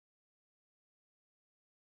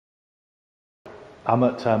I'm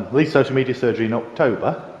at Leeds Social Media Surgery in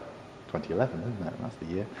October 2011, isn't it? That's the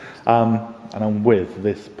year. And I'm with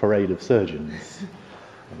this parade of surgeons.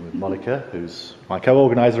 I'm with Monica, who's my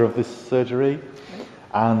co-organiser of this surgery,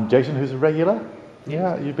 and Jason, who's a regular.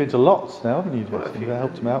 Yeah, you've been to lots now, haven't you? You've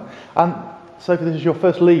helped him out. And Sophie, this is your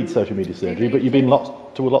first Leeds Social Media Surgery, but you've been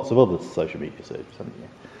to lots of other social media surgeries, haven't you?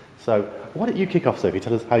 So why don't you kick off, Sophie?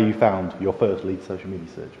 Tell us how you found your first Leeds Social Media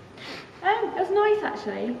Surgery. It was nice,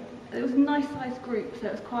 actually. It was a nice sized group, so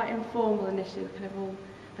it was quite informal initially. We kind of all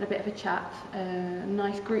had a bit of a chat, a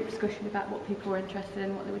nice group discussion about what people were interested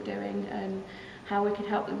in, what they were doing, and how we could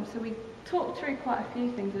help them. So we talked through quite a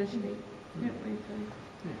few things initially.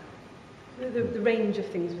 The range of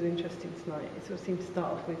things was interesting tonight. It sort of seemed to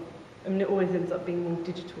start off with, I mean, it always ends up being more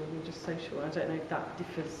digital than just social. I don't know if that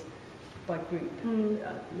differs by group.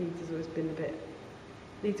 Leeds has always been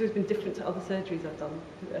Leeds has always been different to other surgeries I've done.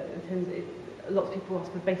 A lot of people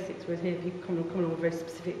ask for basics, whereas here people come on with very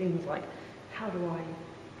specific things like, how do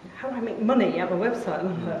I make money out of my website? And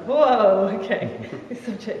I'm like, whoa, okay, this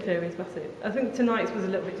subject area is massive. I think tonight's was a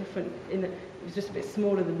little bit different in that it was just a bit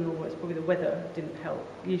smaller than normal. It's probably the weather didn't help.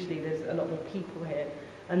 Usually there's a lot more people here,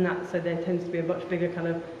 and so there tends to be a much bigger kind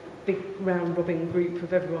of big round robin group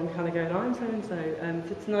of everyone kind of going, I'm so and so.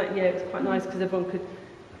 So tonight, yeah, it was quite nice because everyone could.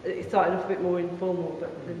 It started off a bit more informal, but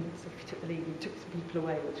then Sophie took the lead and took some people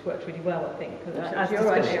away, which worked really well, I think. As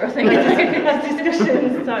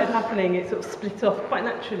discussions started happening, it sort of split off quite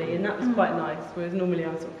naturally, and that was quite nice. Whereas normally I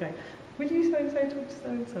was sort of going, will you so and so talk to so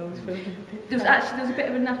and so? There was a bit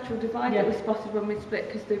of a natural divide that we spotted when we split,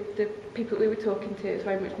 because the people we were talking to, it's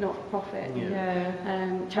very much not for profit.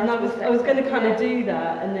 And I was going to kind of do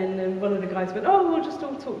that, and then one of the guys went, oh, we'll just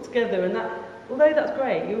all talk together, and that. Although that's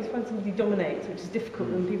great, you always find somebody dominates, which is difficult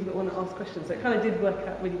than people that want to ask questions. So it kind of did work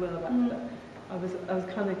out really well. But I was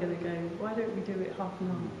kind of going to go, why don't we do it half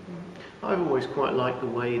and half? I've always quite liked the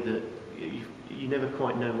way that you never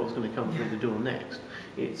quite know what's going to come through the door next.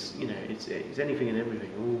 It's it's anything and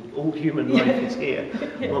everything. All human life is here,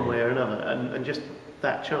 one way or another, and just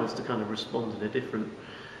that chance to kind of respond to the different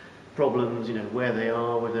problems, where they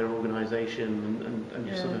are with their organisation, and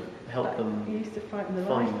just sort of help them. It used to frighten the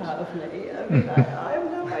life out of me. I mean, I have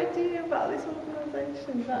no idea about this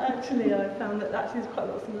organisation, but actually I found that actually there's quite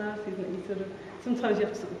a lot of similarities, and sometimes you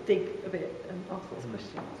have to sort of dig a bit and ask lots of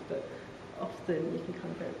questions, but often you can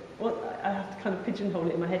kind of go, I have to kind of pigeonhole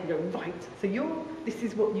it in my head and go, right, so this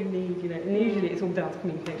is what you need, and usually it's all down to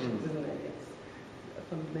communications, isn't it?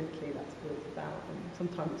 Fundamentally that's what it's about, and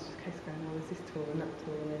sometimes it's just a case of going, well, there's this tool and that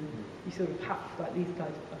tool, and then you sort of have, like these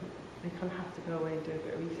guys, they kind of have to go away and do a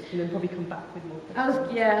bit of research and then probably come back with more questions.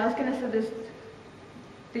 I was going to say there's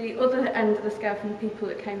the other end of the scale from the people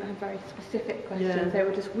that came that had very specific questions. They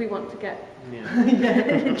were just, we want to get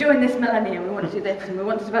during this millennium, we want to do this, and we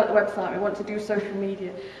want to develop the website, we want to do social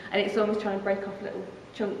media, and it's almost trying to break off little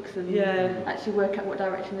chunks and actually work out what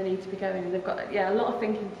direction they need to be going. And they've got a lot of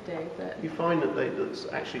thinking to do. But you find that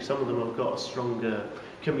actually some of them have got a stronger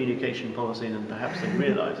communication policy than perhaps they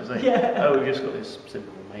realise. As we've just got this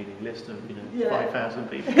simple mailing list of 5,000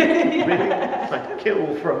 people. Really, it's like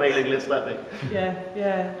kill for a mailing list that big.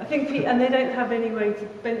 I think and they don't have any way to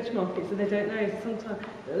benchmark it, so they don't know. So sometimes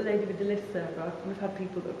the lady with the list server, we've had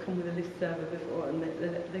people that have come with a list server before, and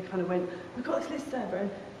they kind of went, we've got this list server,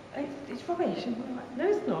 and it's rubbish. And we're like, no,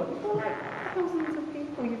 it's not. You've got like thousands of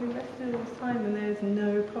people, you've invested all this time, and there's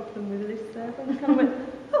no problem with the list server. And they kind of went,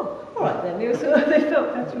 oh, all right then. They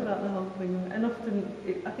felt better about the whole thing. And often,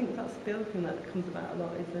 I think that's the other thing that comes about a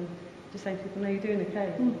lot is just saying to people, no, you're doing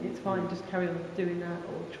okay. It's fine. Just carry on doing that,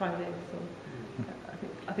 or try this. Or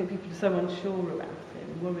I think people are so unsure about it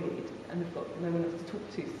and worried, and they've got no one else to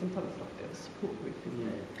talk to. So sometimes it's like a bit of a support group, isn't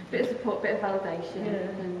it? A bit of support, bit of validation.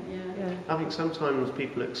 I think sometimes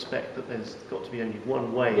people expect that there's got to be only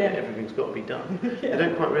one way that everything's got to be done. They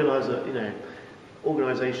don't quite realise that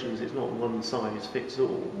organisations, it's not one size fits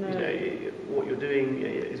all. No. What you're doing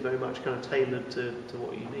is very much kind of tailored to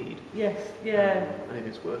what you need. Yes, and if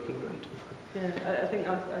it's working, great. I think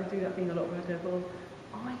I do that thing a lot where I go, well,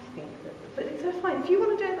 I think that, but it's so fine. If you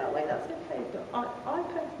want to do it that way, that's okay. But I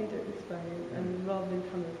personally do it this way, and rather than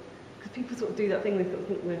kind of, because people sort of do that thing, they sort of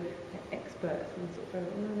think we're experts, and sort of go,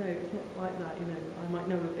 no, it's not like that. I might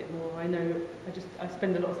know a bit more. I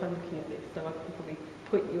spend a lot of time looking at this, so I can probably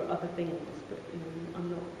point you at other things. But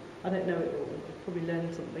I don't know it all. I'm probably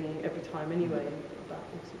learning something every time anyway about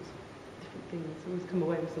all sorts of different things. I always come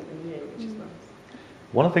away with something new, which is nice.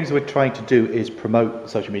 One of the things we're trying to do is promote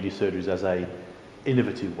social media surgeries as a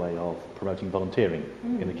innovative way of promoting volunteering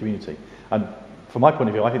in the community. And from my point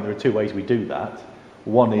of view, I think there are two ways we do that.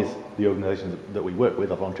 One is the organisations that we work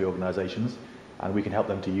with, our voluntary organisations, and we can help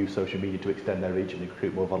them to use social media to extend their reach and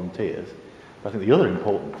recruit more volunteers. But I think the other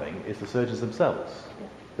important thing is the surgeons themselves,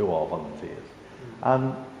 who are volunteers.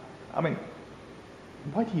 And I mean,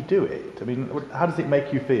 why do you do it? I mean, how does it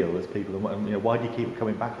make you feel as people? And, you know, why do you keep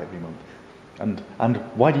coming back every month? And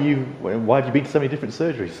why have you been to so many different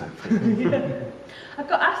surgeries? I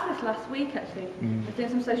got asked this last week actually. I was doing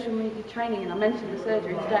some social media training and I mentioned the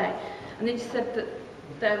surgery today, and they just said that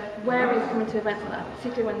they're wary of coming to events like that,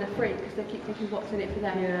 particularly when they're free, because they keep thinking what's in it for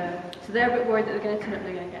them. So they're a bit worried that they're going to turn up,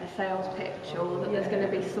 they're going to get a sales pitch, or that there's going to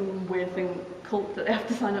be some weird thing, cult that they have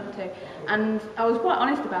to sign up to. And I was quite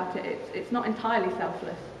honest about it. It's not entirely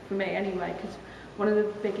selfless for me anyway, because one of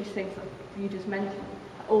the biggest things that you just mentioned,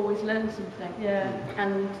 I always learn something.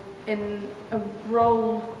 And in a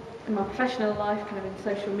role in my professional life, kind of in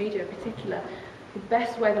social media in particular, the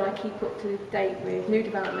best way that I keep up to date with new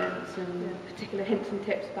developments and particular hints and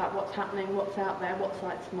tips about what's happening, what's out there, what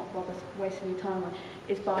sites not bother wasting your time on,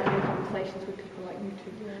 is by having conversations with people like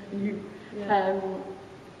you two.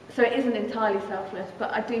 So it isn't entirely selfless,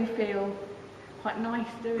 but I do feel quite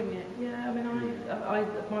nice doing it. Yeah, I mean,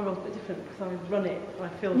 my role's a bit different because I run it. I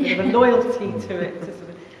feel a bit of a loyalty to it to sort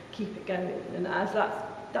of keep it going. And as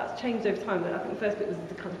that's changed over time, but I think the first bit was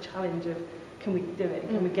the kind of challenge of, can we do it?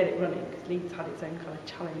 Can we get it running? Because Leeds had its own kind of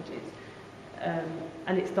challenges.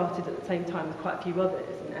 And it started at the same time with quite a few others,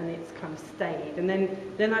 and it's kind of stayed. And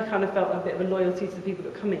then I kind of felt a bit of a loyalty to the people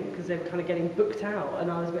that come in, because they were kind of getting booked out,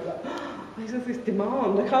 and I was a bit like, oh, there's this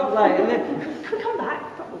demand, I can't like, and then, can we come back?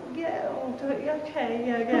 Okay,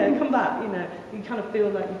 come back, you know. You kind of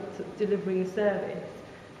feel like you're sort of delivering a service.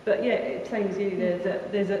 But yeah, same as you,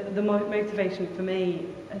 the motivation for me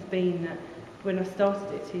has been that when I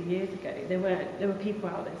started it 2 years ago, there were people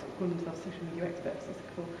out there calling themselves social media experts. I said,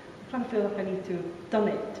 cool. I kind of feel like I need to have done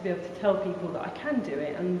it to be able to tell people that I can do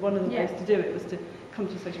it, and one of the ways to do it was to come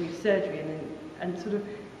to social media surgery and sort of,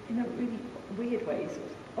 in a really weird way, sort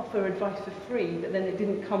of offer advice for free, but then it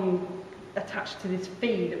didn't come attached to this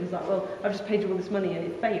fee that was like, well, I've just paid you all this money and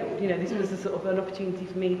it failed. You know, this was a sort of an opportunity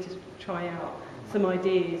for me to try out some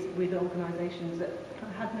ideas with organisations that kind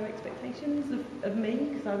of had no expectations of me,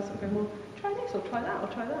 because I was sort of going, well, try this or try that or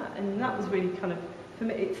try that, and that was really kind of, for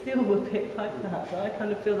me, it's still a bit like that, but I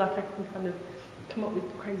kind of feel like I can kind of come up with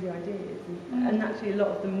crazy ideas, and actually a lot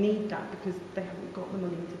of them need that because they haven't got the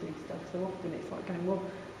money to do stuff. So often it's like going, well,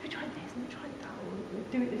 we tried this and we tried that, or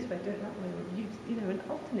do it this way, do it that way, or use, you know, and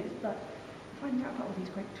often it's like finding out about all these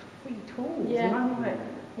great free tools, and I'm like,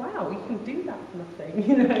 wow, you can do that for nothing,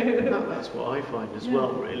 you know. That's what I find as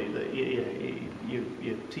well, really, that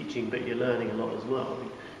you're teaching, but you're learning a lot as well.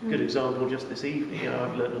 Good example, just this evening,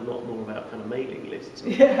 I've learned a lot more about kind of mailing lists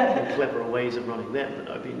and cleverer ways of running them than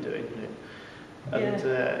I've been doing. And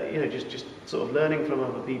just sort of learning from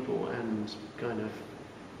other people and kind of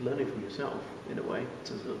learning from yourself in a way,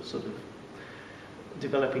 to sort of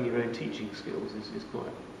developing your own teaching skills is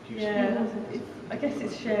quite useful. Yeah, I guess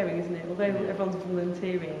it's sharing, isn't it? Although everyone's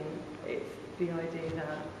volunteering, it's the idea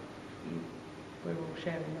that we're all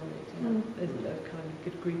sharing knowledge, and there's a kind of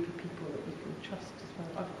good group of people that you can trust as well.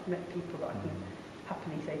 I've met people that I can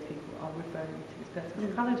happily say to people, I'll refer you to this person.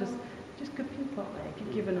 It's kind of just good people out there. If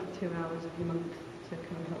you've given up 2 hours of your month to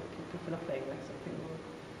come and help people for nothing, that's something, well,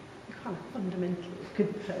 you're kind of fundamentally a good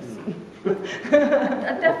person.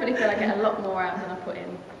 I definitely feel I get a lot more out than I put in.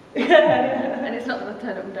 And it's not that I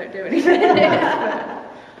turn up and don't do anything.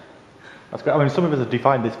 That's great. I mean, some of us have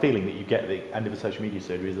defined this feeling that you get at the end of a social media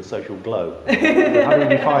surgery as a social glow. How do you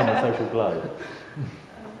define the social glow?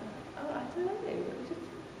 I don't know.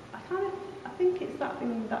 I think it's that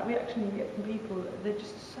thing, that reaction you get from people. That they're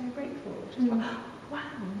just so grateful. Just like, wow,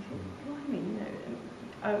 blimey, you know.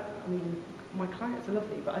 I mean, my clients are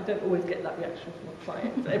lovely, but I don't always get that reaction from my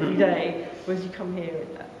clients every day. Whereas you come here,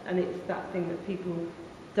 and it's that thing that people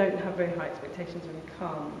don't have very high expectations when they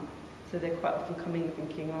come. So they're quite often coming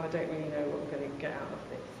thinking, oh, I don't really know what I'm going to get out of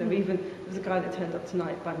this. So even, there was a guy that turned up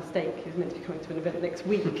tonight by mistake. He was meant to be coming to an event next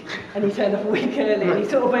week, and he turned up a week early, and he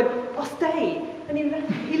sort of went, I'll stay. And he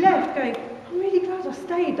left going, I'm really glad I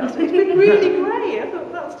stayed. It's been really great. I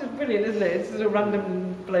thought, that's just brilliant, isn't it? It's just a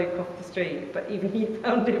random bloke off the street, but even he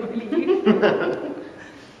found it really useful.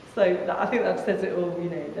 So I think that says it all, you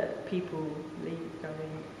know, that people leave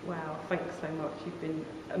going, wow, thanks so much, you've been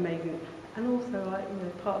amazing. And also,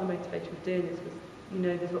 part of the motivation of doing this was,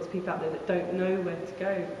 there's lots of people out there that don't know where to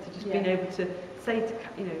go. To just being able to say to,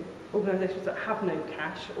 organisations that have no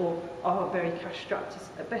cash or are very cash strapped,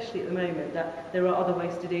 especially at the moment, that there are other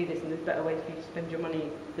ways to do this and there's better ways for you to spend your money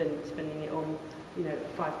than spending it on, a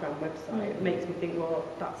 £5 website. It makes me think, well,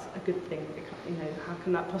 that's a good thing. How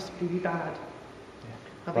can that possibly be bad?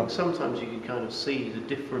 I think sometimes you can kind of see the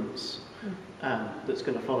difference that's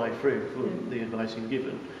going to follow through from the advice you've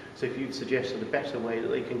given. So if you've suggested a better way that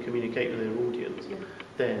they can communicate with their audience,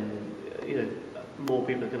 then more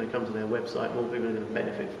people are going to come to their website, more people are going to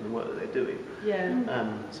benefit from the work that they're doing.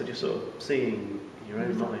 Yeah. So just sort of seeing in your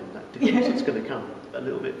own mind that difference that's going to come a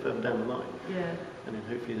little bit further down the line. Yeah. And then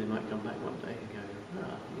hopefully they might come back one day and go,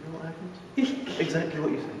 you know what happened? Exactly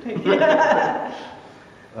what you said.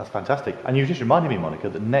 That's fantastic. And you just reminded me, Monica,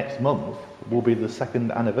 that next month will be the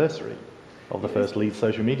 2nd anniversary of the first Leeds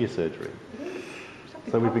social media surgery.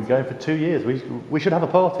 So we've been going for 2 years. We should have a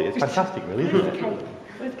party. It's fantastic, really, isn't it?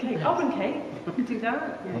 Where's the cake? I'll bring cake. We can do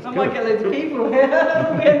that. That's I might good. get loads of people here.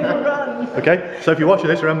 We're going for a run. Okay, so if you're watching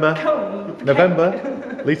this, remember, Come,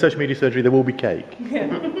 November, Leeds social media surgery, there will be cake. Yeah.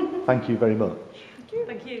 Thank you very much.